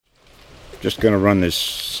Just going to run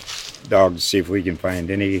this dog to see if we can find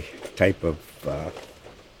any type of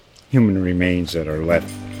human remains that are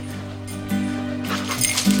left.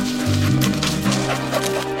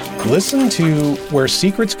 Listen to Where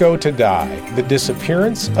Secrets Go to Die, The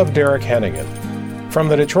Disappearance of Derek Hennigan. From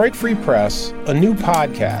the Detroit Free Press, a new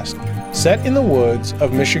podcast set in the woods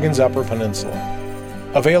of Michigan's Upper Peninsula.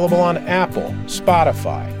 Available on Apple,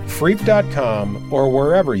 Spotify, Freep.com, or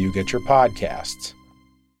wherever you get your podcasts.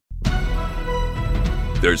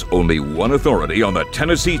 There's only one authority on the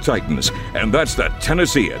Tennessee Titans, and that's the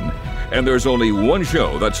Tennessean. And there's only one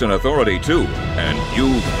show that's an authority too, and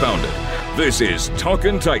you've found it. This is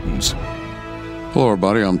Talkin' Titans. Hello,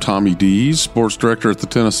 everybody. I'm Tommy Dees, sports director at the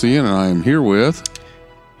Tennessean, and I am here with...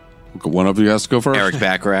 One of you has to go first. Eric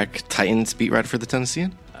Bacharach, Titans beat writer for the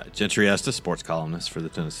Tennessean. Gentry Estes, sports columnist for the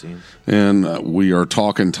Tennessean. And we are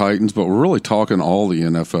talking Titans, but we're really talking all the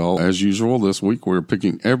NFL. As usual, this week we're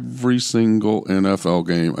picking every single NFL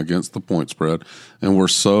game against the point spread, and we're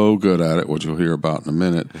so good at it, which you'll hear about in a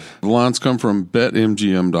minute. The lines come from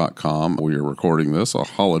BetMGM.com. We are recording this, a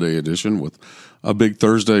holiday edition, with a big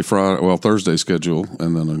Thursday schedule,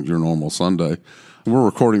 and then your normal Sunday. We're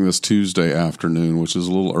recording this Tuesday afternoon, which is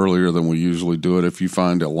a little earlier than we usually do it. If you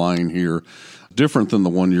find a line here different than the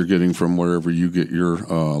one you're getting from wherever you get your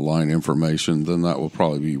line information, then that will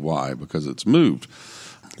probably be why, because it's moved.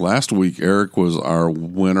 Last week, Eric was our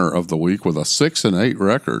winner of the week with a 6-8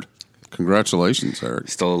 record. Congratulations, Eric.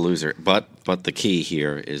 Still a loser, but the key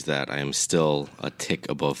here is that I am still a tick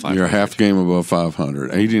above 500. You're a half game above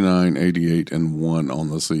 500, 89, 88, and 1 on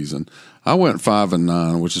the season. I went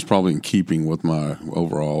 5-9, which is probably in keeping with my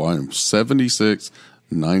overall. I am 76,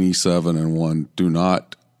 97, and 1. Do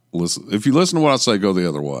not listen. If you listen to what I say, go the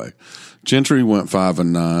other way. Gentry went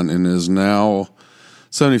 5-9 and is now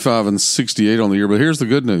 75 and 68 on the year. But here's the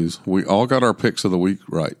good news: we all got our picks of the week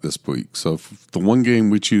right this week. So if the one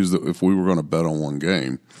game we choose, that if we were going to bet on one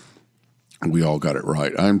game, we all got it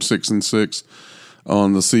right. I'm 6-6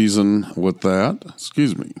 on the season with that.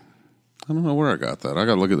 Excuse me. I don't know where I got that. I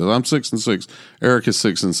got to look at this. I'm 6-6. Eric is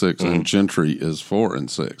 6-6, and Gentry is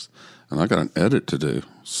 4-6. And I got an edit to do.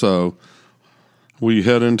 So we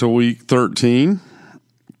head into week 13,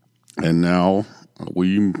 and now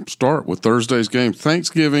we start with Thursday's game.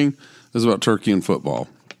 Thanksgiving is about turkey and football,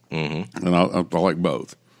 and I like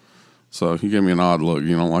both. So you gave me an odd look.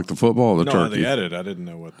 You don't like the football or the turkey? No, the edit. I didn't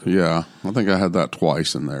know what. Yeah, I think I had that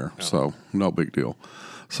twice in there, so no big deal.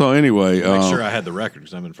 So anyway, make sure I had the record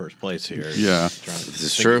because I'm in first place here. Yeah, this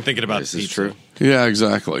is true. Thinking about this pizza. is true. Yeah,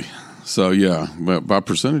 exactly. So yeah, but by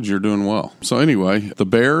percentage, you're doing well. So anyway, the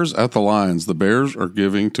Bears at the Lions. The Bears are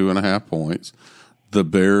giving 2.5 points. The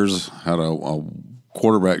Bears had a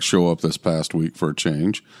quarterback show up this past week for a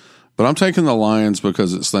change, but I'm taking the Lions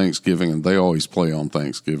because it's Thanksgiving and they always play on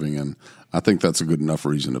Thanksgiving, and I think that's a good enough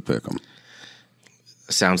reason to pick them.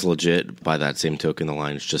 Sounds legit. By that same token, the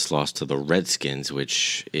Lions just lost to the Redskins,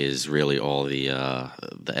 which is really all the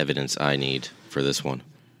evidence I need for this one.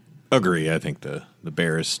 Agree. I think the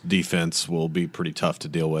Bears defense will be pretty tough to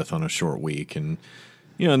deal with on a short week, and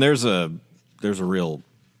and there's a real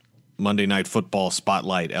Monday Night Football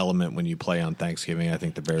spotlight element when you play on Thanksgiving. I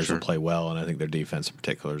think the Bears will play well, and I think their defense in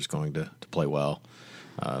particular is going to play well.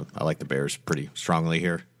 I like the Bears pretty strongly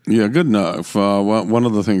here. Yeah, good enough. One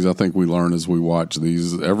of the things I think we learn as we watch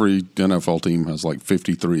these, every NFL team has like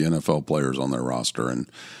 53 NFL players on their roster, and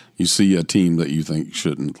you see a team that you think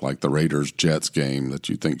shouldn't, like the Raiders-Jets game, that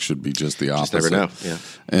you think should be just the opposite. Just never know, yeah.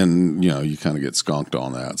 And, you kind of get skunked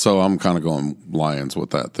on that. So I'm kind of going Lions with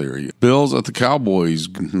that theory. Bills at the Cowboys,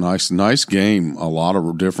 nice game, a lot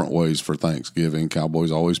of different ways for Thanksgiving.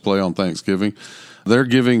 Cowboys always play on Thanksgiving. They're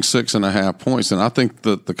giving 6.5 points, and I think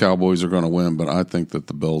that the Cowboys are going to win, but I think that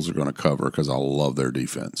the Bills are going to cover because I love their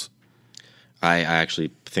defense. I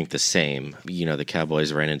actually think the same. The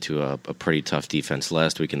Cowboys ran into a pretty tough defense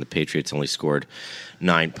last week, and the Patriots only scored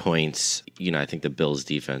 9 points. I think the Bills'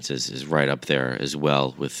 defense is right up there as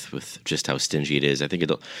well with just how stingy it is. I think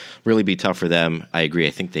it'll really be tough for them. I agree.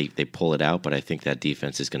 I think they pull it out, but I think that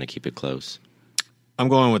defense is going to keep it close. I'm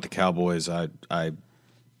going with the Cowboys. I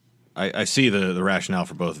see the rationale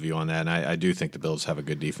for both of you on that, and I do think the Bills have a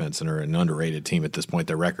good defense and are an underrated team at this point.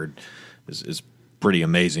 Their record is pretty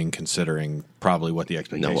amazing considering probably what the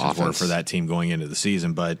expectations were for that team going into the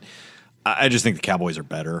season. But I just think the Cowboys are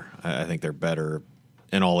better. I think they're better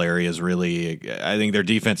in all areas, really. I think their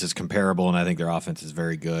defense is comparable, and I think their offense is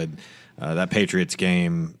very good. That Patriots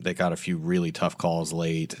game, they got a few really tough calls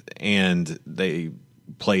late, and they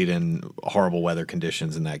played in horrible weather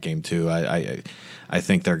conditions in that game too. I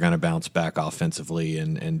think they're going to bounce back offensively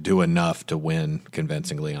and do enough to win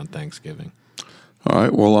convincingly on Thanksgiving. All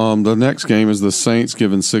right. Well, the next game is the Saints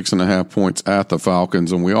giving 6.5 points at the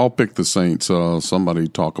Falcons, and we all picked the Saints. Somebody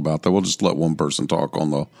talk about that. We'll just let one person talk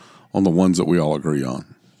on the ones that we all agree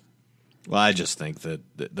on. Well, I just think that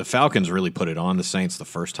the Falcons really put it on the Saints the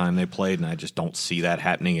first time they played, and I just don't see that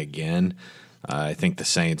happening again. I think the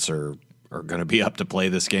Saints are going to be up to play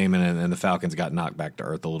this game, and the Falcons got knocked back to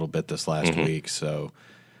earth a little bit this last week. So,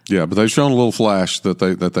 yeah, but they've shown a little flash that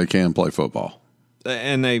they can play football,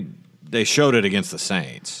 and they showed it against the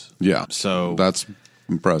Saints. Yeah, so that's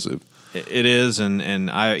impressive. It is,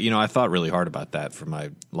 and I thought really hard about that for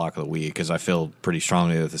my lock of the week because I feel pretty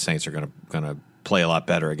strongly that the Saints are going to play a lot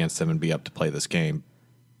better against them and be up to play this game.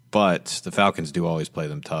 But the Falcons do always play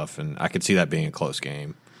them tough, and I could see that being a close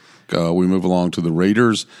game. We move along to the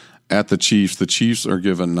Raiders at the Chiefs. The Chiefs are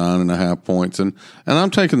given 9.5 points, and I'm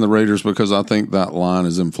taking the Raiders because I think that line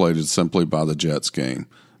is inflated simply by the Jets game.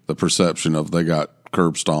 The perception of they got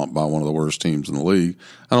curb stomped by one of the worst teams in the league.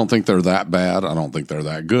 I don't think they're that bad. I don't think they're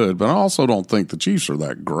that good, but I also don't think the Chiefs are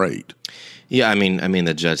that great. Yeah, I mean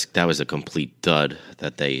the Jets, that was a complete dud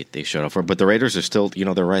that they showed up for. But the Raiders are still,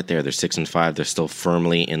 they're right there. They're 6-5. They're still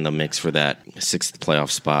firmly in the mix for that 6th playoff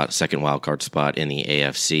spot, 2nd wild card spot in the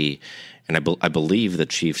AFC. And I believe the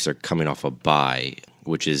Chiefs are coming off a bye,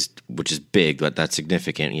 which is big. That's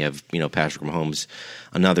significant. You have Patrick Mahomes,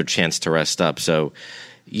 another chance to rest up. So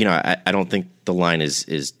I don't think the line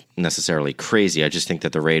is necessarily crazy. I just think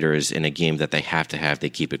that the Raiders, in a game that they have to have, they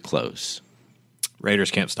keep it close.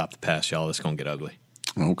 Raiders can't stop the pass, y'all. This is going to get ugly.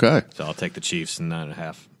 Okay. So I'll take the Chiefs in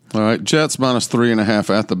 9.5. All right, Jets minus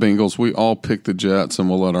 3.5 at the Bengals. We all picked the Jets, and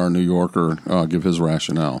we'll let our New Yorker give his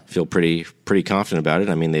rationale. Feel pretty confident about it.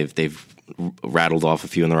 I mean, they've rattled off a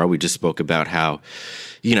few in a row. We just spoke about how,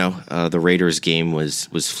 the Raiders game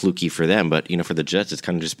was fluky for them, but for the Jets, it's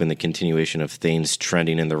kind of just been the continuation of things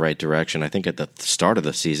trending in the right direction. I think at the start of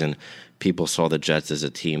the season, people saw the Jets as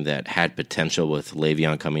a team that had potential with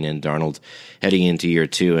Le'Veon coming in, Darnold heading into year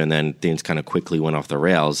 2, and then things kind of quickly went off the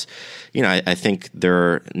rails. I think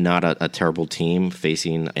they're not a terrible team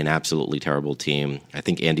facing an absolutely terrible team. I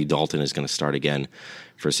think Andy Dalton is going to start again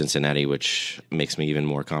for Cincinnati, which makes me even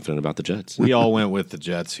more confident about the Jets. We all went with the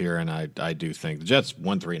Jets here, and I do think the Jets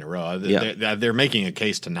won 3 in a row. They're making a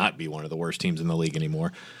case to not be one of the worst teams in the league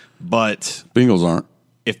anymore. But Bengals aren't.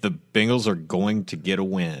 If the Bengals are going to get a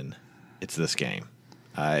win, it's this game.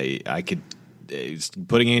 I could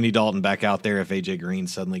putting Andy Dalton back out there if AJ Green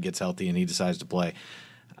suddenly gets healthy and he decides to play.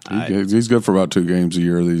 He's good for about 2 games a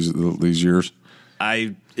year these years.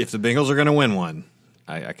 If the Bengals are going to win one,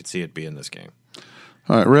 I could see it being this game.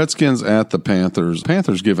 All right, Redskins at the Panthers.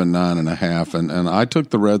 Panthers given 9.5, and I took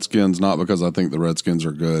the Redskins not because I think the Redskins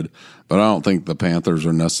are good, but I don't think the Panthers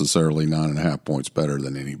are necessarily 9.5 points better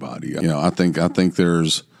than anybody. I think the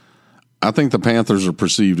Panthers are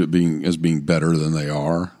perceived as being better than they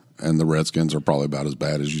are, and the Redskins are probably about as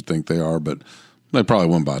bad as you think they are, but they probably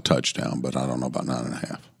win by a touchdown, but I don't know about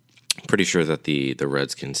 9.5. Pretty sure that the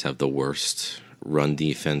Redskins have the worst run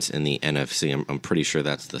defense in the NFC. I'm pretty sure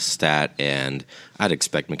that's the stat, and I'd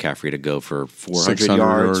expect McCaffrey to go for 400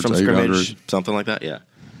 yards from scrimmage, something like that. Yeah.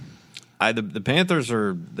 The Panthers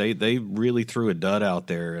they really threw a dud out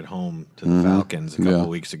there at home to the Falcons a couple of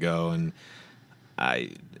weeks ago, and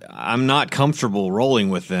I'm not comfortable rolling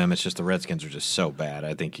with them. It's just the Redskins are just so bad.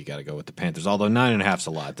 I think you got to go with the Panthers. Although 9.5's a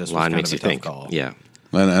lot. This line was makes kind of you a think. Tough call. Yeah.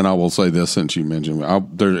 And I will say this, since you mentioned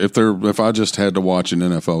if I just had to watch an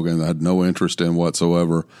NFL game that I had no interest in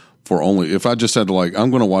whatsoever, if I just had to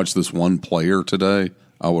I'm going to watch this one player today,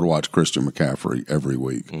 I would watch Christian McCaffrey every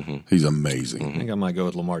week. Mm-hmm. He's amazing. I think I might go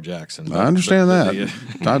with Lamar Jackson. I understand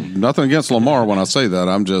that. Nothing against Lamar when I say that.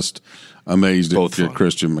 I'm just amazed at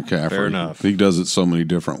Christian McCaffrey. Fair enough. He does it so many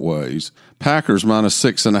different ways. Packers minus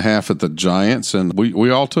 6.5 at the Giants, and we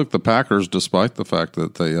all took the Packers despite the fact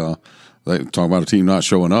that they talk about a team not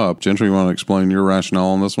showing up. Gentry, you want to explain your rationale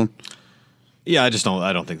on this one? Yeah, I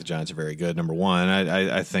don't think the Giants are very good. Number one,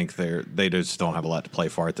 I think they just don't have a lot to play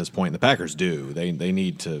for at this point. And the Packers do. They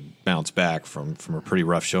need to bounce back from a pretty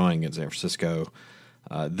rough showing against San Francisco.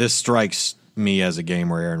 This strikes me as a game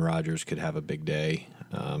where Aaron Rodgers could have a big day,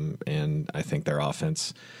 and I think their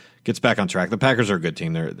offense gets back on track. The Packers are a good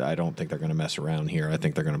team. I don't think they're going to mess around here. I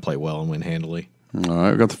think they're going to play well and win handily. All right,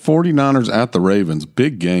 we've got the 49ers at the Ravens.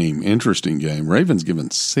 Big game, interesting game. Ravens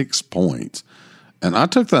given 6 points. And I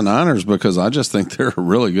took the Niners because I just think they're a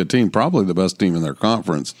really good team, probably the best team in their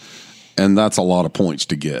conference, and that's a lot of points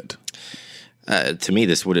to get. To me,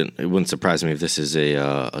 it wouldn't surprise me if this is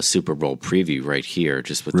a Super Bowl preview right here,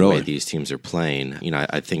 just with the way these teams are playing.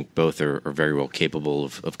 I think both are very well capable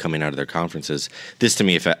of coming out of their conferences. This, to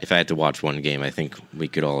me, if I had to watch one game, I think we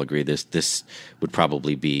could all agree this would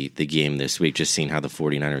probably be the game this week, just seeing how the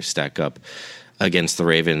 49ers stack up against the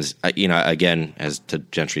Ravens. Again, as to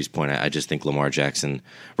Gentry's point, I just think Lamar Jackson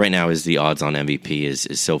right now is the odds-on MVP,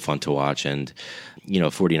 is so fun to watch. And,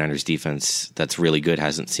 49ers defense that's really good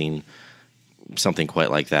hasn't seen something quite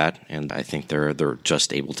like that, and I think they're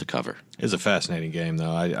just able to cover. It's a fascinating game,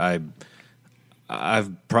 though. I've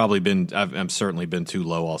certainly been too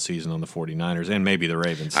low all season on the 49ers, and maybe the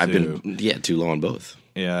Ravens too. I've been too low on both.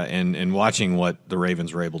 Yeah, and watching what the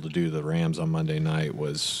Ravens were able to do to the Rams on Monday night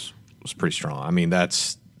was pretty strong. I mean,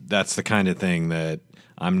 that's the kind of thing that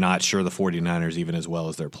I'm not sure the 49ers, even as well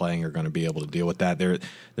as they're playing, are going to be able to deal with that.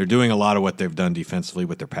 They're doing a lot of what they've done defensively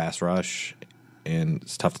with their pass rush. And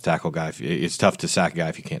it's tough to tackle it's tough to sack a guy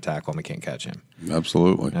if you can't tackle him and can't catch him.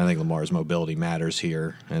 Absolutely. And I think Lamar's mobility matters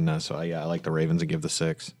here, and I like the Ravens and give the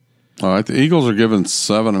 6. All right, the Eagles are giving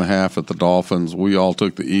 7.5 at the Dolphins. We all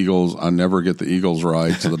took the Eagles. I never get the Eagles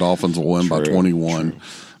right, so the Dolphins will win by 21.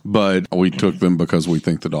 But we took them because we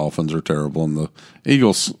think the Dolphins are terrible, and the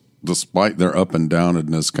Eagles, despite their up and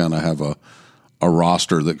downedness, kind of have a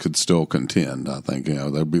roster that could still contend. I think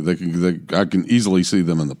I can easily see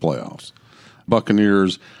them in the playoffs.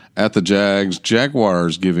 Buccaneers at the Jags.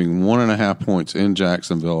 Jaguars giving 1.5 points in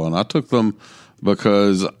Jacksonville, and I took them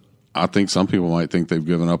because I think some people might think they've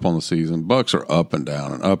given up on the season. Bucs are up and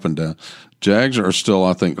down and up and down. Jags are still,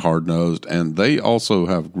 I think, hard-nosed, and they also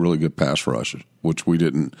have really good pass rushes, which we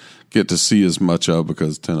didn't get to see as much of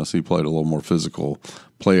because Tennessee played a little more physical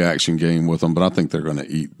play-action game with them, but I think they're going to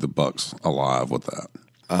eat the Bucs alive with that.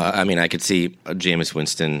 I could see Jameis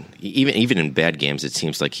Winston, even in bad games, it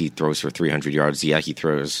seems like he throws for 300 yards. Yeah, he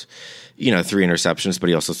throws, 3 interceptions, but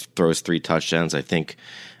he also throws 3 touchdowns. I think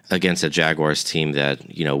against a Jaguars team that,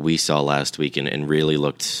 we saw last week and really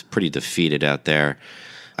looked pretty defeated out there,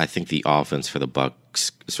 I think the offense for the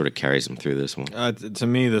Bucs sort of carries them through this one. To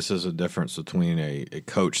me, this is a difference between a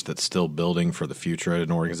coach that's still building for the future at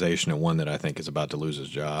an organization and one that I think is about to lose his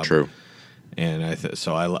job. True. And it's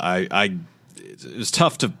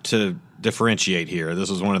tough to differentiate here. This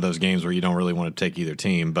is one of those games where you don't really want to take either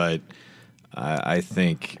team, but I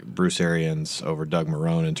think Bruce Arians over Doug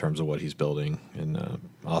Marrone in terms of what he's building, and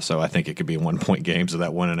also I think it could be a 1-point game, so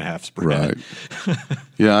that 1.5 spread. Right.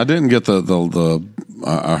 Yeah, I didn't get the.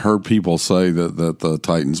 I heard people say that the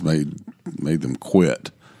Titans made them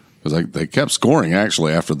quit. Because they kept scoring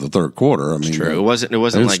actually after the third quarter. I mean, true. It wasn't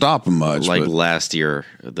didn't like stop them much. Like last year,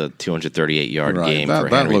 the 238-yard game for Henry.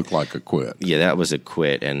 That looked like a quit. Yeah, that was a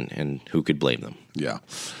quit, and who could blame them? Yeah.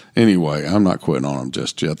 Anyway, I'm not quitting on them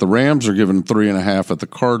just yet. The Rams are given 3.5 at the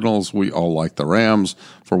Cardinals. We all like the Rams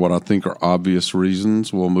for what I think are obvious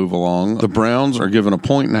reasons. We'll move along. The Browns are given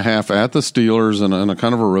 1.5 at the Steelers in a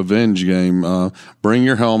kind of a revenge game. Bring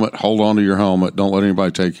your helmet. Hold on to your helmet. Don't let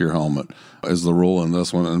anybody take your helmet is the rule in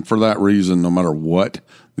this one. And for that reason, no matter what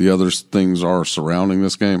the other things are surrounding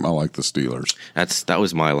this game, I like the Steelers. That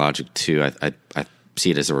was my logic, too. I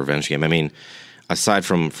see it as a revenge game. I mean, aside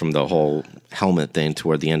from the whole helmet thing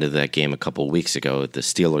toward the end of that game a couple of weeks ago, the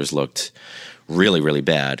Steelers looked really, really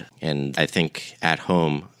bad. And I think at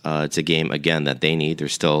home, it's a game, again, that they need. They're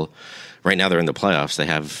still – right now they're in the playoffs. They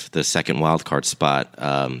have the second wild card spot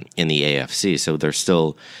in the AFC. So they're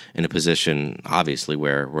still in a position, obviously,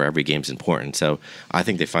 where every game's important. So I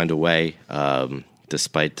think they find a way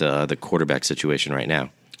despite the quarterback situation right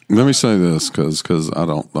now. Let me say this, because I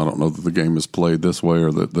don't know that the game is played this way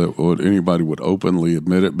or that anybody would openly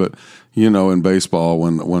admit it. But in baseball,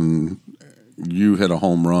 when you hit a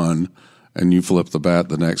home run and you flip the bat,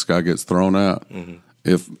 the next guy gets thrown out. Mm-hmm.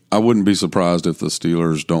 If I wouldn't be surprised if the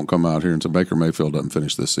Steelers don't come out here and say Baker Mayfield doesn't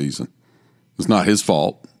finish this season. It's not his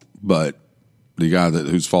fault, but the guy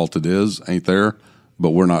whose fault it is ain't there. But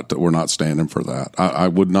we're not standing for that. I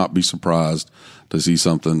would not be surprised to see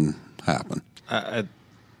something happen.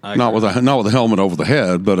 Not with a helmet over the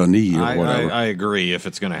head, but a knee or whatever. I agree. If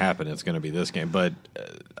it's going to happen, it's going to be this game. But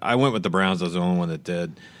I went with the Browns. I was the only one that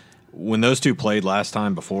did. When those two played last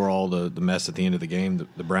time, before all the mess at the end of the game,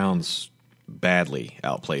 the Browns badly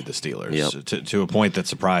outplayed the Steelers to a point that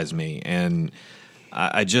surprised me. And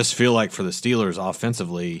I just feel like for the Steelers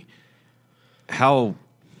offensively, how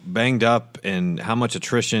banged up and how much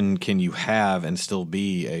attrition can you have and still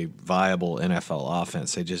be a viable NFL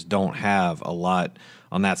offense? They just don't have a lot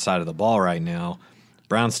on that side of the ball right now.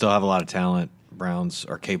 Browns still have a lot of talent. Browns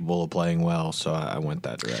are capable of playing well, so I went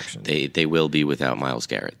that direction. They will be without Myles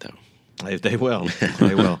Garrett, though. They will.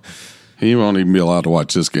 They will. He won't even be allowed to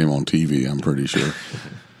watch this game on TV, I'm pretty sure.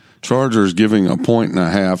 Chargers giving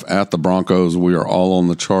 1.5 at the Broncos. We are all on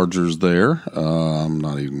the Chargers there. I'm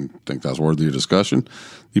not even think that's worthy of discussion.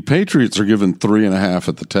 The Patriots are giving 3.5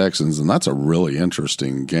 at the Texans, and that's a really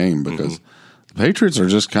interesting game because the Patriots are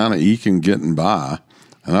just kind of getting by.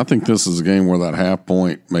 And I think this is a game where that half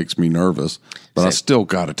point makes me nervous, but I still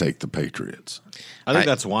got to take the Patriots. I think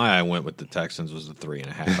that's why I went with the Texans was the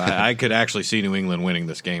 3.5. I could actually see New England winning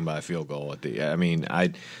this game by a field goal at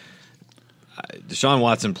the. Deshaun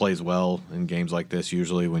Watson plays well in games like this.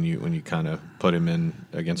 Usually, when you kind of put him in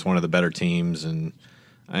against one of the better teams, and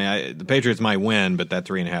the Patriots might win, but that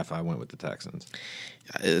 3.5, I went with the Texans.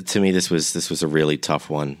 To me, this was a really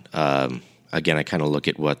tough one. Again, I kind of look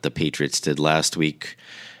at what the Patriots did last week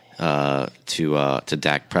to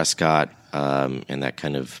Dak Prescott, and that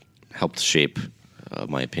kind of helped shape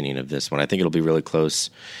my opinion of this one. I think it'll be really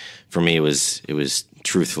close. For me, it was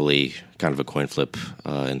truthfully kind of a coin flip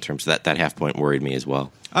in terms of that half point worried me as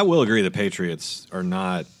well. I will agree the Patriots are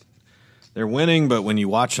not – they're winning, but when you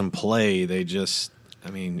watch them play, they just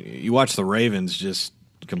 – you watch the Ravens just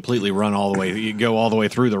completely run all the way – you go all the way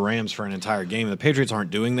through the Rams for an entire game. The Patriots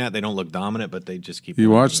aren't doing that. They don't look dominant, but they just keep – You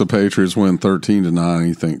watch the Patriots win 13-9 and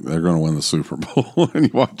you think they're going to win the Super Bowl. And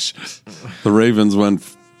you watch the Ravens win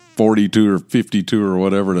 42 or 52 or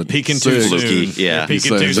whatever to peaking too soon. Yeah.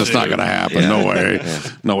 That's not going to happen. Yeah. No way. Yeah.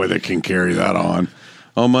 No way they can carry that on.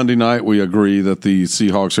 On Monday night, we agree that the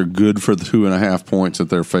Seahawks are good for the 2.5 points that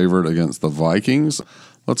they're favored against the Vikings.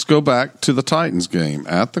 Let's go back to the Titans game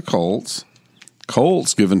at the Colts.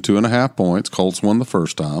 Colts given 2.5 points. Colts won the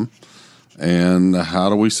first time. And how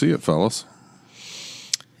do we see it, fellas?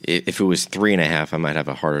 If it was 3.5, I might have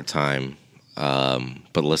a harder time.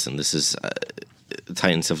 But listen, this is the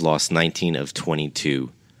Titans have lost 19 of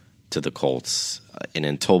 22 to the Colts. And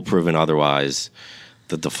until proven otherwise,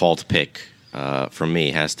 the default pick for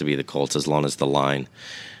me has to be the Colts as long as the line,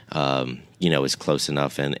 is close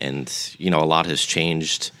enough. And a lot has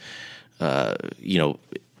changed,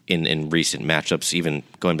 in recent matchups, even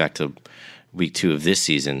going back to week 2 of this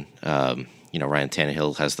season. Ryan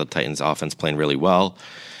Tannehill has the Titans offense playing really well.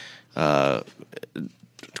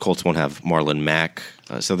 Colts won't have Marlon Mack.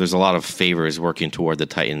 So there's a lot of favors working toward the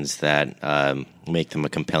Titans that make them a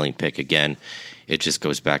compelling pick. Again, it just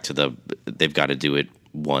goes back to they've got to do it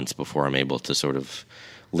once before I'm able to sort of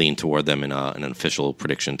lean toward them in an official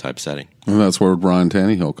prediction type setting. And that's where Ryan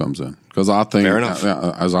Tannehill comes in. Because I think,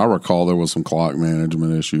 as I recall, there was some clock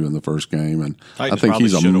management issue in the first game. And I think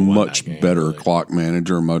he's a much better clock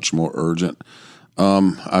manager, much more urgent.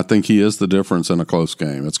 I think he is the difference in a close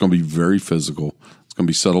game. It's going to be very physical. It's going to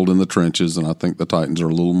be settled in the trenches, and I think the Titans are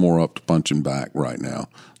a little more up to punching back right now.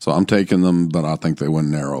 So I'm taking them, but I think they win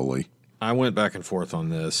narrowly. I went back and forth on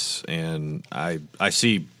this, and I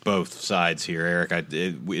see both sides here, Eric.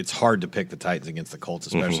 It's hard to pick the Titans against the Colts,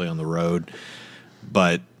 especially on the road.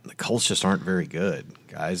 But the Colts just aren't very good,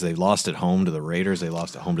 guys. They lost at home to the Raiders. They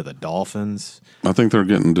lost at home to the Dolphins. I think they're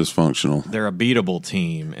getting dysfunctional. They're a beatable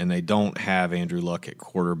team, and they don't have Andrew Luck at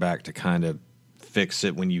quarterback to kind of fix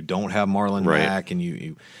it when you don't have Marlon Mack and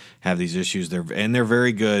you have these issues. They're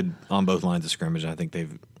very good on both lines of scrimmage. I think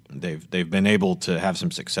they've been able to have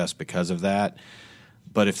some success because of that.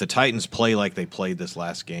 But if the Titans play like they played this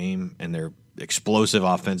last game and they're explosive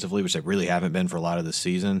offensively, which they really haven't been for a lot of this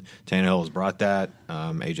season, Tannehill has brought that.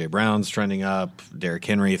 A.J. Brown's trending up. Derrick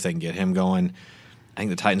Henry, if they can get him going. I think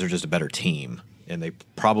the Titans are just a better team, and they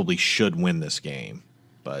probably should win this game.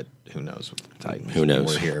 But who knows with the Titans? Who knows?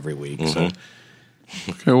 We're here every week. So.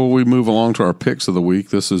 Okay, well, we move along to our picks of the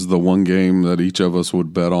week. This is the one game that each of us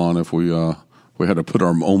would bet on if we had to put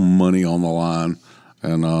our own money on the line.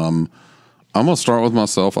 And I'm going to start with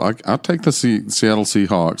myself. I take the Seattle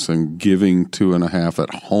Seahawks and giving 2.5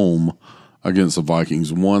 at home against the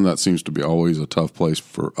Vikings. One, that seems to be always a tough place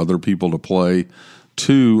for other people to play.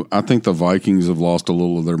 Two, I think the Vikings have lost a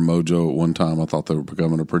little of their mojo at one time. I thought they were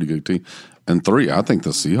becoming a pretty good team. And three, I think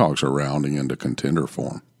the Seahawks are rounding into contender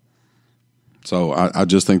form. So I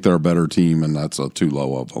just think they're a better team, and that's too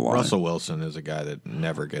low of a line. Russell Wilson is a guy that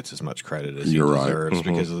never gets as much credit as he deserves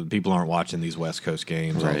because people aren't watching these West Coast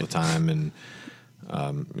games all the time. And,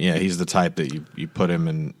 he's the type that you put him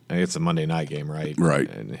in. It's a Monday night game, right? Right.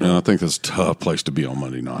 And I think that's a tough place to be on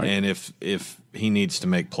Monday night. And if he needs to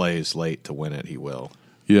make plays late to win it, he will.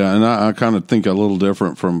 Yeah, and I kind of think a little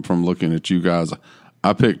different from looking at you guys.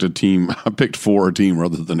 I picked for a team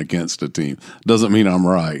rather than against a team. Doesn't mean I'm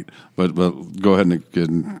right, but go ahead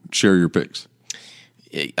and share your picks.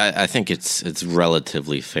 I think it's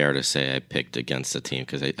relatively fair to say I picked against the team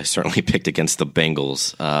because I certainly picked against the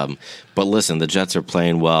Bengals. But listen, the Jets are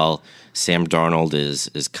playing well. Sam Darnold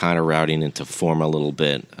is kind of routing into form a little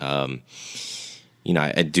bit.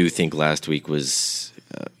 I do think last week was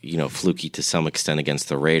fluky to some extent against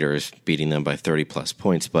the Raiders, beating them by 30-plus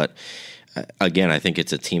points. But again, I think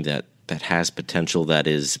it's a team that has potential, that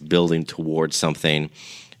is building towards something.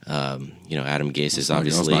 Adam Gase is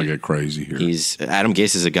obviously. Let's not get crazy here. Adam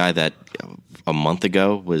Gase is a guy that a month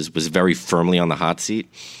ago was very firmly on the hot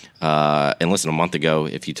seat. And listen, a month ago,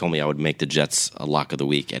 if you told me I would make the Jets a lock of the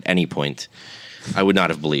week at any point, I would not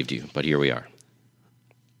have believed you. But here we are.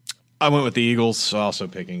 I went with the Eagles, also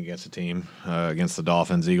picking against the team, against the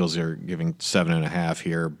Dolphins. Eagles are giving 7.5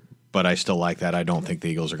 here, but I still like that. I don't think the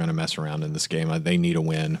Eagles are going to mess around in this game. They need a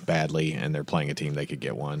win badly, and they're playing a team they could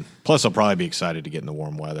get one. Plus, they'll probably be excited to get in the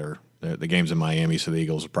warm weather. The game's in Miami, so the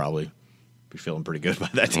Eagles will probably be feeling pretty good by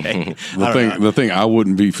that day. The thing I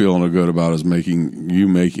wouldn't be feeling good about is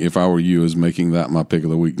if I were you, is making that my pick of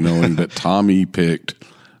the week, knowing that Tommy picked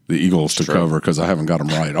the Eagles to cover because I haven't got them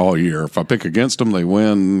right all year. If I pick against them, they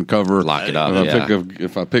win, cover. Lock it up,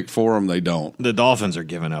 If I pick for them, they don't. The Dolphins are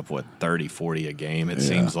giving up, 30, 40 a game, it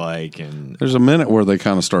seems like. And there's a minute where they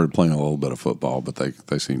kind of started playing a little bit of football, but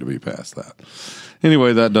they seem to be past that.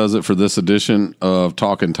 Anyway, that does it for this edition of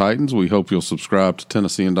Talking Titans. We hope you'll subscribe to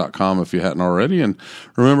Tennessean.com if you hadn't already. And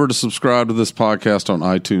remember to subscribe to this podcast on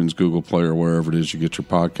iTunes, Google Play, or wherever it is you get your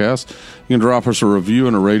podcasts. You can drop us a review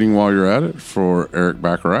and a rating while you're at it. For Eric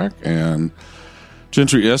Bacharach and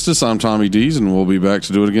Gentry Estes, I'm Tommy Dees, and we'll be back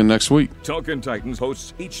to do it again next week. Talkin' Titans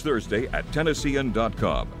hosts each Thursday at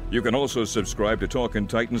Tennessean.com. You can also subscribe to Talkin'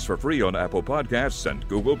 Titans for free on Apple Podcasts and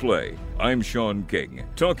Google Play. I'm Sean King.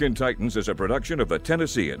 Talkin' Titans is a production of the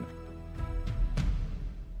Tennessean.